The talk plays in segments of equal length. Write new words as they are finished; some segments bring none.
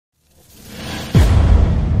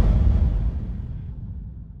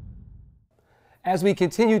as we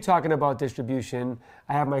continue talking about distribution,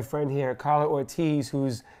 I have my friend here, Karla Ortiz,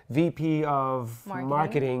 who's VP of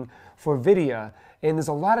Marketing for Vidya. And there's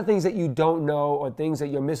a lot of things that you don't know or things that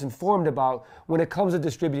you're misinformed about when it comes to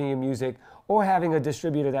distributing your music or having a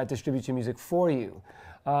distributor that distributes your music for you.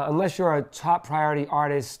 Unless you're a top priority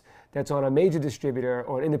artist that's on a major distributor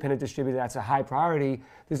or an independent distributor that's a high priority,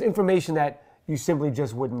 there's information that you simply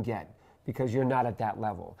just wouldn't get because you're not at that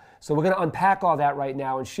level. So we're going to unpack all that right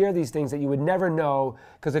now and share these things that you would never know,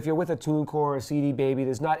 because if you're with a TuneCore or a CD Baby,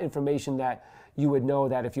 there's not information that you would know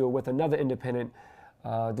that if you were with another independent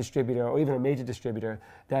distributor or even a major distributor,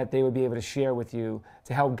 that they would be able to share with you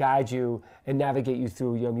to help guide you and navigate you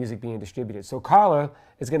through your music being distributed. So Karla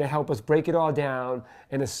is going to help us break it all down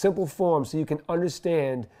in a simple form so you can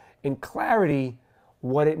understand in clarity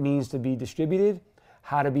what it means to be distributed,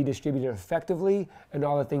 how to be distributed effectively, and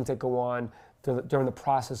all the things that go on during the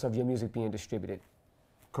process of your music being distributed.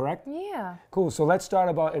 Correct? Yeah. Cool. So let's start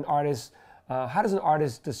about an artist. How does an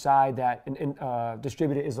artist decide that a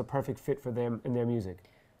distributor is a perfect fit for them and their music?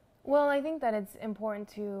 Well, I think that it's important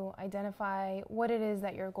to identify what it is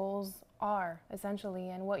that your goals are, essentially,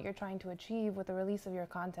 and what you're trying to achieve with the release of your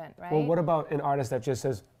content, right? Well, what about an artist that just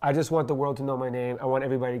says, I just want the world to know my name, I want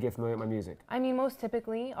everybody to get familiar with my music? I mean, most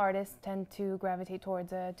typically, artists tend to gravitate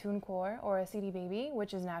towards a TuneCore or a CD Baby,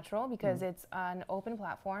 which is natural because it's an open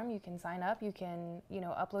platform. You can sign up, you can,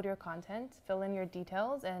 upload your content, fill in your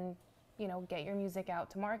details, and, get your music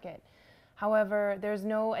out to market. However, there's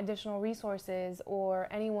no additional resources or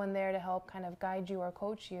anyone there to help kind of guide you or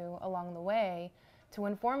coach you along the way to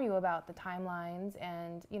inform you about the timelines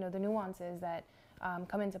and the nuances that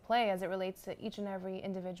come into play as it relates to each and every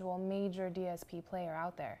individual major DSP player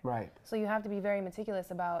out there. Right. So you have to be very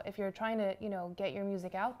meticulous about if you're trying to get your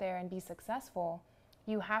music out there and be successful,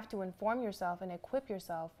 you have to inform yourself and equip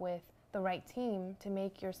yourself with the right team to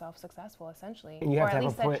make yourself successful, essentially, and you or have to at have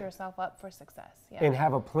least a plan, set yourself up for success. Yeah. And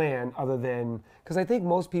have a plan other than, because I think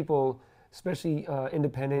most people, especially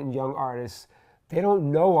independent and young artists, they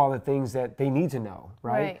don't know all the things that they need to know,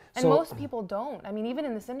 right? Right. And most people don't. I mean, even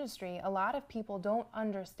in this industry, a lot of people don't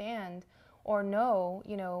understand or know,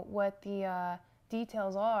 what the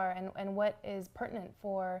details are and what is pertinent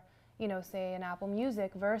for, say an Apple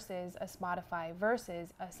Music versus a Spotify versus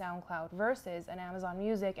a SoundCloud versus an Amazon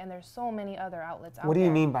Music, and there's so many other outlets out there. What do you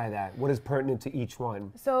mean by that? What is pertinent to each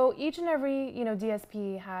one? So each and every,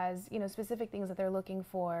 DSP has, specific things that they're looking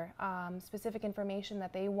for, specific information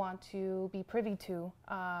that they want to be privy to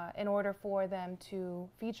in order for them to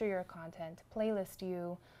feature your content, playlist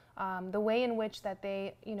you, the way in which that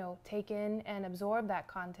they, take in and absorb that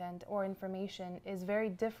content or information is very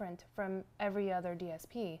different from every other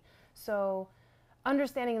DSP. So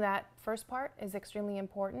understanding that first part is extremely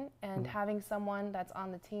important, and having someone that's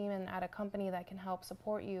on the team and at a company that can help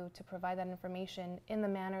support you to provide that information in the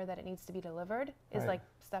manner that it needs to be delivered is like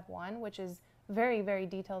step one, which is very, very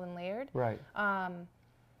detailed and layered. Right.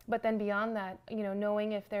 But then beyond that,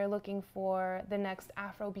 knowing if they're looking for the next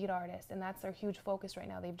Afrobeat artist, and that's their huge focus right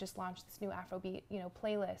now. They've just launched this new Afrobeat,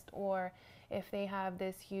 playlist, or if they have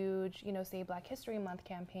this huge, say Black History Month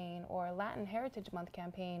campaign or Latin Heritage Month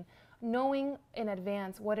campaign, knowing in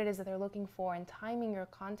advance what it is that they're looking for and timing your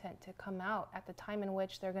content to come out at the time in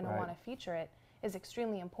which they're going to want to feature it is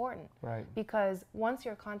extremely important. Right. Because once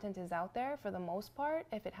your content is out there, for the most part,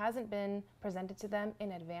 if it hasn't been presented to them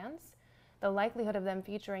in advance, the likelihood of them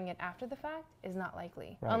featuring it after the fact is not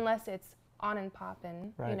likely, unless it's on and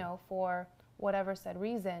poppin', for whatever said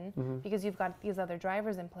reason, because you've got these other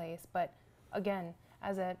drivers in place. But again,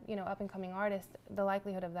 as a up and coming artist, the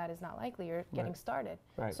likelihood of that is not likely. You're getting started,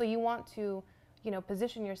 so you want to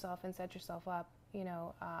position yourself and set yourself up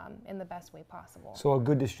in the best way possible. So a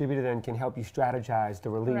good distributor then can help you strategize the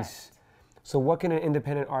release. Correct. So what can an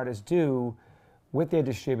independent artist do with their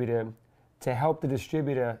distributor to help the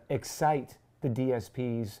distributor excite the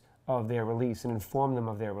DSPs of their release and inform them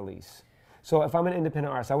of their release? So if I'm an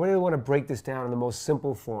independent artist, I really want to break this down in the most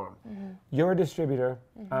simple form. You're a distributor,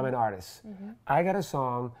 I'm an artist. I got a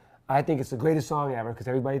song, I think it's the greatest song ever because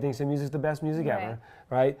everybody thinks their music's the best music ever,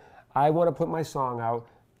 right? I want to put my song out,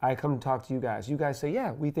 I come talk to you guys. You guys say,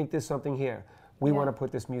 yeah, we think there's something here. We want to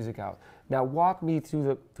put this music out. Now walk me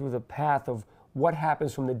through the path of what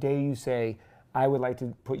happens from the day you say, I would like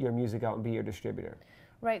to put your music out and be your distributor.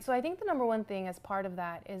 Right, so I think the number one thing as part of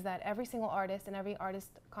that is that every single artist and every artist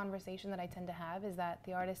conversation that I tend to have is that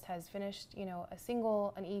the artist has finished, a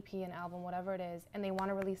single, an EP, an album, whatever it is, and they want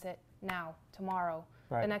to release it now, tomorrow,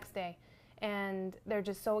 the next day. And they're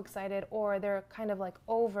just so excited, or they're kind of like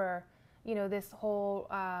over, this whole,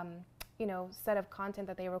 set of content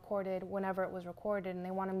that they recorded whenever it was recorded, and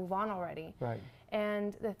they want to move on already. Right.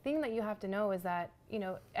 And the thing that you have to know is that,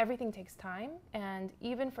 everything takes time. And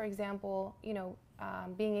even, for example,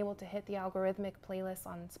 being able to hit the algorithmic playlists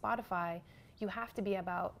on Spotify, you have to be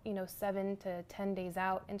about, 7 to 10 days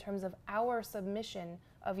out in terms of our submission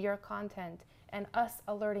of your content and us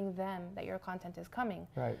alerting them that your content is coming.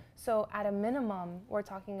 Right. So at a minimum, we're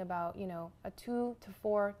talking about, a 2 to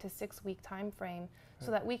 4 to 6 week time frame, so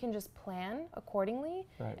that we can just plan accordingly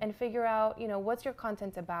and figure out, what's your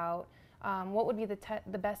content about, what would be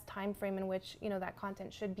the best time frame in which that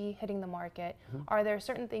content should be hitting the market. Are there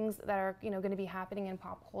certain things that are going to be happening in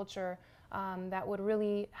pop culture that would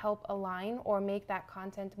really help align or make that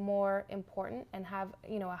content more important and have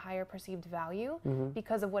a higher perceived value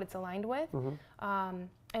because of what it's aligned with.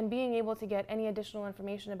 And being able to get any additional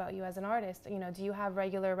information about you as an artist. Do you have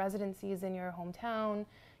regular residencies in your hometown?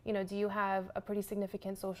 Do you have a pretty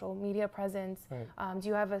significant social media presence? Do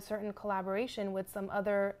you have a certain collaboration with some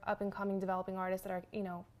other up-and-coming developing artists that are,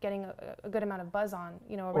 getting a good amount of buzz on,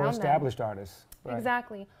 around them? Or established artists. Right.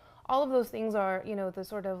 Exactly. All of those things are, the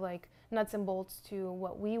sort of like nuts and bolts to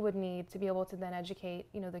what we would need to be able to then educate,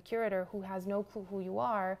 the curator who has no clue who you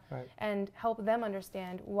are, and help them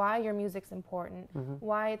understand why your music's important,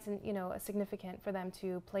 why it's, significant for them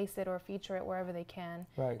to place it or feature it wherever they can,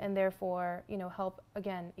 and therefore, help,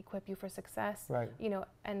 again, equip you for success,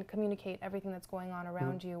 and communicate everything that's going on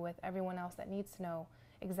around you with everyone else that needs to know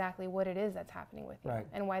exactly what it is that's happening with you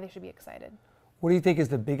and why they should be excited. What do you think is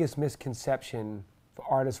the biggest misconception for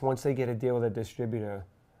artists once they get a deal with a distributor?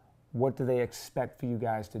 What do they expect for you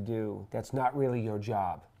guys to do that's not really your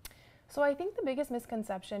job? So I think the biggest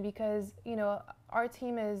misconception, because our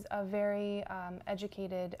team is a very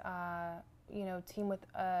educated team with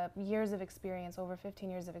years of experience, over 15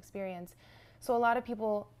 years of experience. So a lot of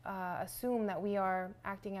people assume that we are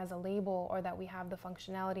acting as a label or that we have the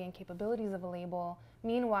functionality and capabilities of a label.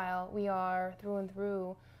 Meanwhile, we are through and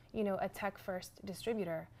through, a tech-first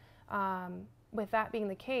distributor. With that being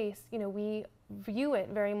the case, we view it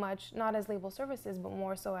very much not as label services, but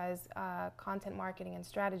more so as content marketing and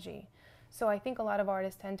strategy. So I think a lot of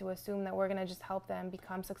artists tend to assume that we're going to just help them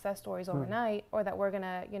become success stories overnight, or that we're going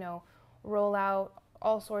to, roll out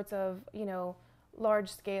all sorts of,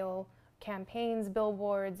 large-scale campaigns,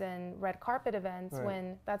 billboards, and red carpet events,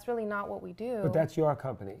 when that's really not what we do. But that's your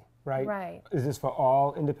company, right? Right. Is this for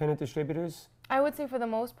all independent distributors? I would say for the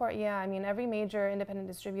most part, yeah. I mean, every major independent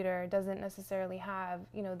distributor doesn't necessarily have,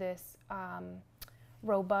 this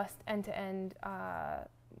robust end-to-end,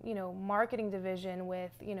 marketing division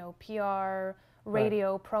with, PR,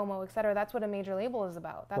 radio, promo, et cetera. That's what a major label is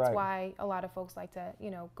about. That's why a lot of folks like to,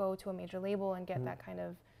 go to a major label and get that kind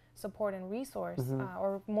of support and resource,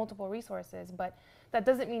 or multiple resources. But that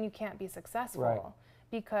doesn't mean you can't be successful,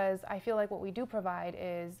 because I feel like what we do provide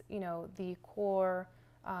is, the core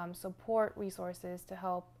support resources to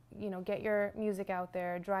help, get your music out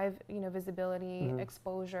there, drive, visibility,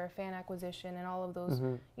 exposure, fan acquisition, and all of those,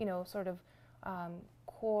 sort of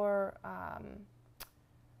core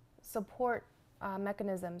support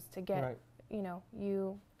mechanisms to get,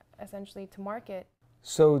 you essentially to market.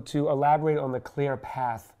 So to elaborate on the clear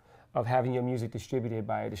path of having your music distributed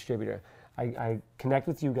by a distributor, I connect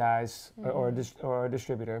with you guys or a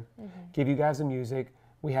distributor, give you guys the music.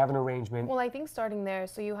 We have an arrangement. Well, I think starting there,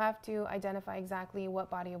 so you have to identify exactly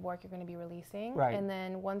what body of work you're going to be releasing. And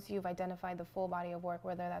then once you've identified the full body of work,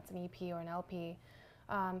 whether that's an EP or an LP,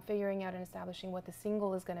 figuring out and establishing what the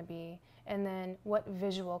single is going to be, and then what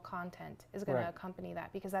visual content is going to accompany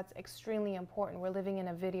that, because that's extremely important. We're living in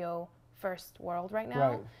a video first world right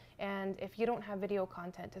now. And if you don't have video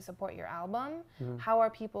content to support your album, how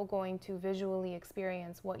are people going to visually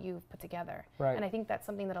experience what you've put together? And I think that's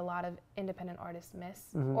something that a lot of independent artists miss,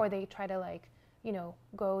 or they try to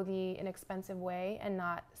go the inexpensive way and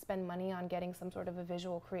not spend money on getting some sort of a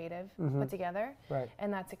visual creative put together.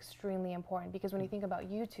 And that's extremely important, because when you think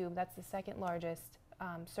about YouTube, that's the second largest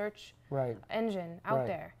search engine out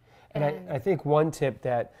there. And I think one tip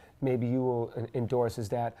that maybe you will endorse is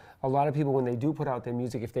that a lot of people, when they do put out their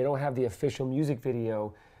music, if they don't have the official music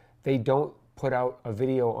video, they don't put out a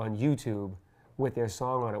video on YouTube with their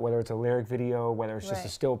song on it, whether it's a lyric video, whether it's just a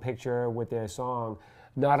still picture with their song,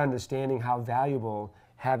 not understanding how valuable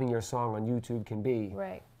having your song on YouTube can be.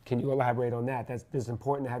 Can you elaborate on that? It's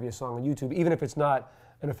important to have your song on YouTube, even if it's not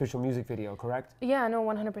an official music video, correct? Yeah, no,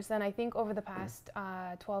 100%. I think over the past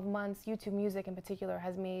 12 months, YouTube Music in particular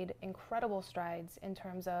has made incredible strides in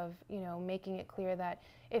terms of, making it clear that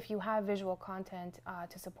if you have visual content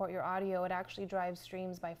to support your audio, it actually drives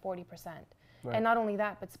streams by 40%. Right. And not only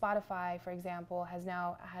that, but Spotify, for example, has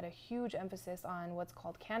now had a huge emphasis on what's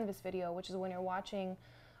called canvas video, which is when you're watching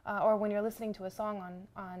or when you're listening to a song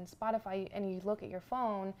on Spotify and you look at your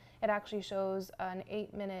phone, it actually shows an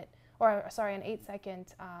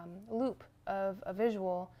 8-second loop of a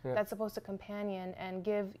visual that's supposed to companion and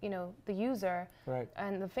give, the user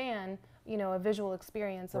and the fan, a visual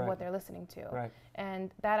experience of what they're listening to. Right.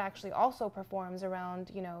 And that actually also performs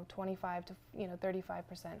around, 25 to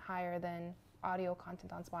 35% higher than audio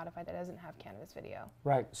content on Spotify that doesn't have canvas video.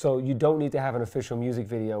 Right. So you don't need to have an official music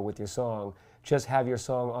video with your song. Just have your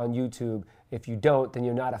song on YouTube. If you don't, then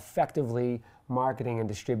you're not effectively marketing and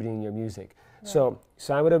distributing your music. Right. So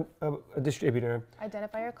sign with a distributor.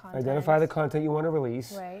 Identify your content. Identify the content you want to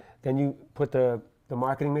release. Right. Then you put the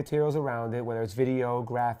marketing materials around it, whether it's video,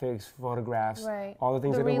 graphics, photographs, all the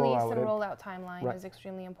things that roll out with it. The release and rollout timeline is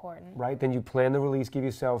extremely important. Right. Then you plan the release. Give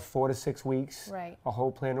yourself 4 to 6 weeks. Right. A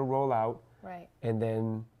whole plan to roll out. Right. And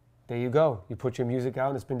then there you go. You put your music out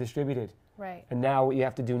and it's been distributed. Right. And now what you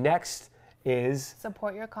have to do next is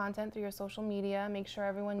support your content through your social media. Make sure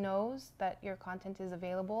everyone knows that your content is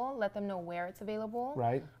available. Let them know where it's available.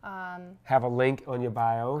 Right. Have a link on your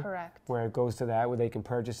bio. Correct. Where it goes to that, where they can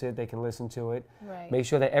purchase it, they can listen to it. Right. Make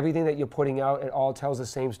sure that everything that you're putting out, it all tells the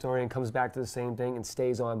same story and comes back to the same thing and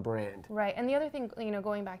stays on brand. Right. And the other thing,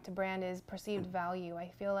 going back to brand is perceived value. I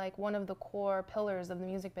feel like one of the core pillars of the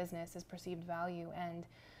music business is perceived value, and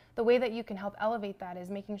the way that you can help elevate that is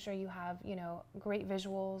making sure you have, great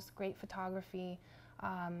visuals, great photography,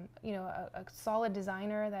 a solid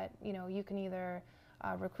designer that, you can either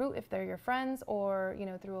recruit if they're your friends or,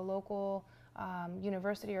 through a local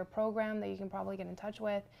university or program that you can probably get in touch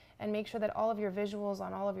with, and make sure that all of your visuals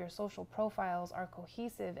on all of your social profiles are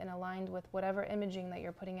cohesive and aligned with whatever imaging that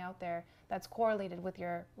you're putting out there that's correlated with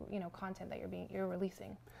your, content that you're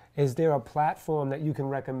releasing. Is there a platform that you can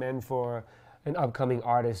recommend for an upcoming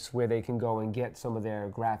artist where they can go and get some of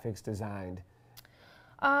their graphics designed?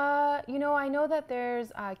 I know that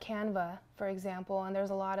there's Canva, for example, and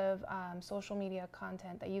there's a lot of social media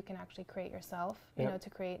content that you can actually create yourself, to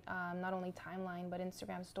create not only timeline, but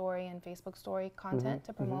Instagram story and Facebook story content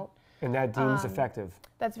to promote. And that deems effective?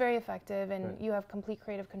 That's very effective, and you have complete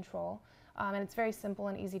creative control. And it's very simple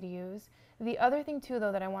and easy to use. The other thing too,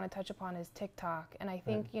 though, that I want to touch upon is TikTok. And I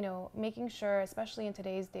think, making sure, especially in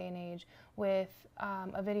today's day and age, with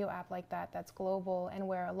a video app like that that's global and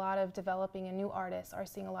where a lot of developing and new artists are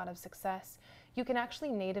seeing a lot of success, you can actually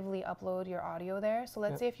natively upload your audio there. So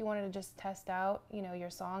let's say if you wanted to just test out, your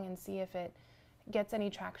song and see if it gets any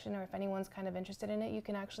traction or if anyone's kind of interested in it, you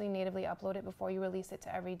can actually natively upload it before you release it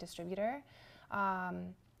to every distributor.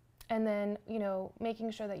 And then,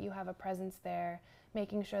 making sure that you have a presence there,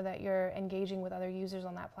 making sure that you're engaging with other users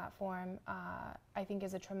on that platform, I think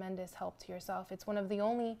is a tremendous help to yourself. It's one of the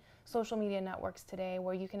only social media networks today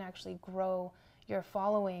where you can actually grow your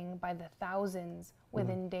following by the thousands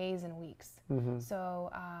within days and weeks. So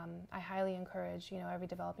I highly encourage, every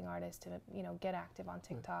developing artist to, get active on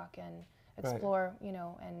TikTok and explore,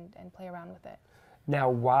 and play around with it. Now,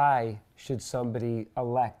 why should somebody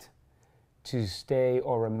elect to stay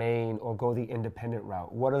or remain or go the independent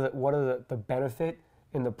route? What are the benefit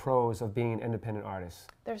and the pros of being an independent artist?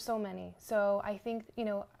 There's so many. So I think,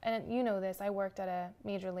 and you know this, I worked at a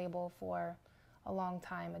major label for a long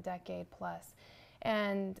time, a decade plus.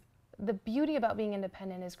 And the beauty about being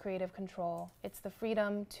independent is creative control. It's the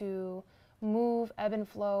freedom to move, ebb and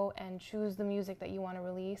flow, and choose the music that you want to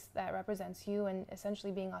release that represents you, and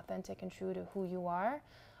essentially being authentic and true to who you are.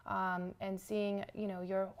 And seeing,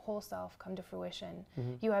 your whole self come to fruition.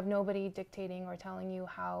 You have nobody dictating or telling you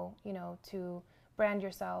how, to brand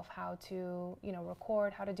yourself, how to,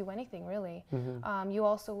 record, how to do anything really. You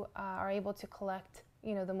also are able to collect,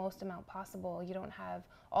 the most amount possible. You don't have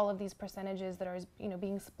all of these percentages that are,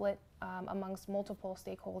 being split amongst multiple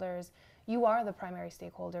stakeholders. You are the primary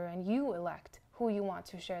stakeholder, and you elect who you want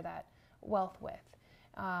to share that wealth with.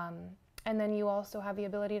 And then you also have the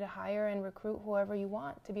ability to hire and recruit whoever you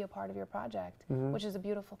want to be a part of your project, which is a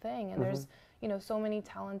beautiful thing. And there's, so many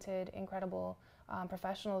talented, incredible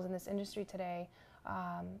professionals in this industry today,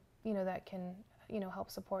 that can,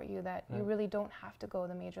 help support you, that you really don't have to go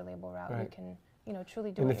the major label route. You can,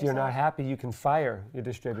 truly do it yourself. And if you're not happy, you can fire your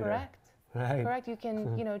distributor. Correct. Right. Correct. You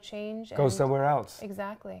can, change. Go somewhere else.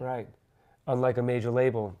 Exactly. Right. Unlike a major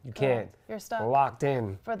label, you can't. You're stuck. Locked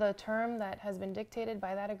in. For the term that has been dictated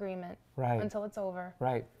by that agreement. Right. Until it's over.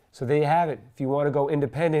 Right. So there you have it. If you want to go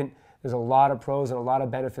independent, there's a lot of pros and a lot of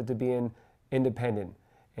benefit to being independent.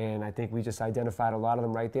 And I think we just identified a lot of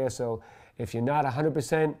them right there. So if you're not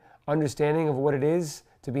 100% understanding of what it is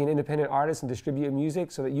to be an independent artist and distribute your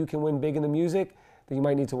music so that you can win big in the music, you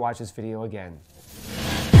might need to watch this video again.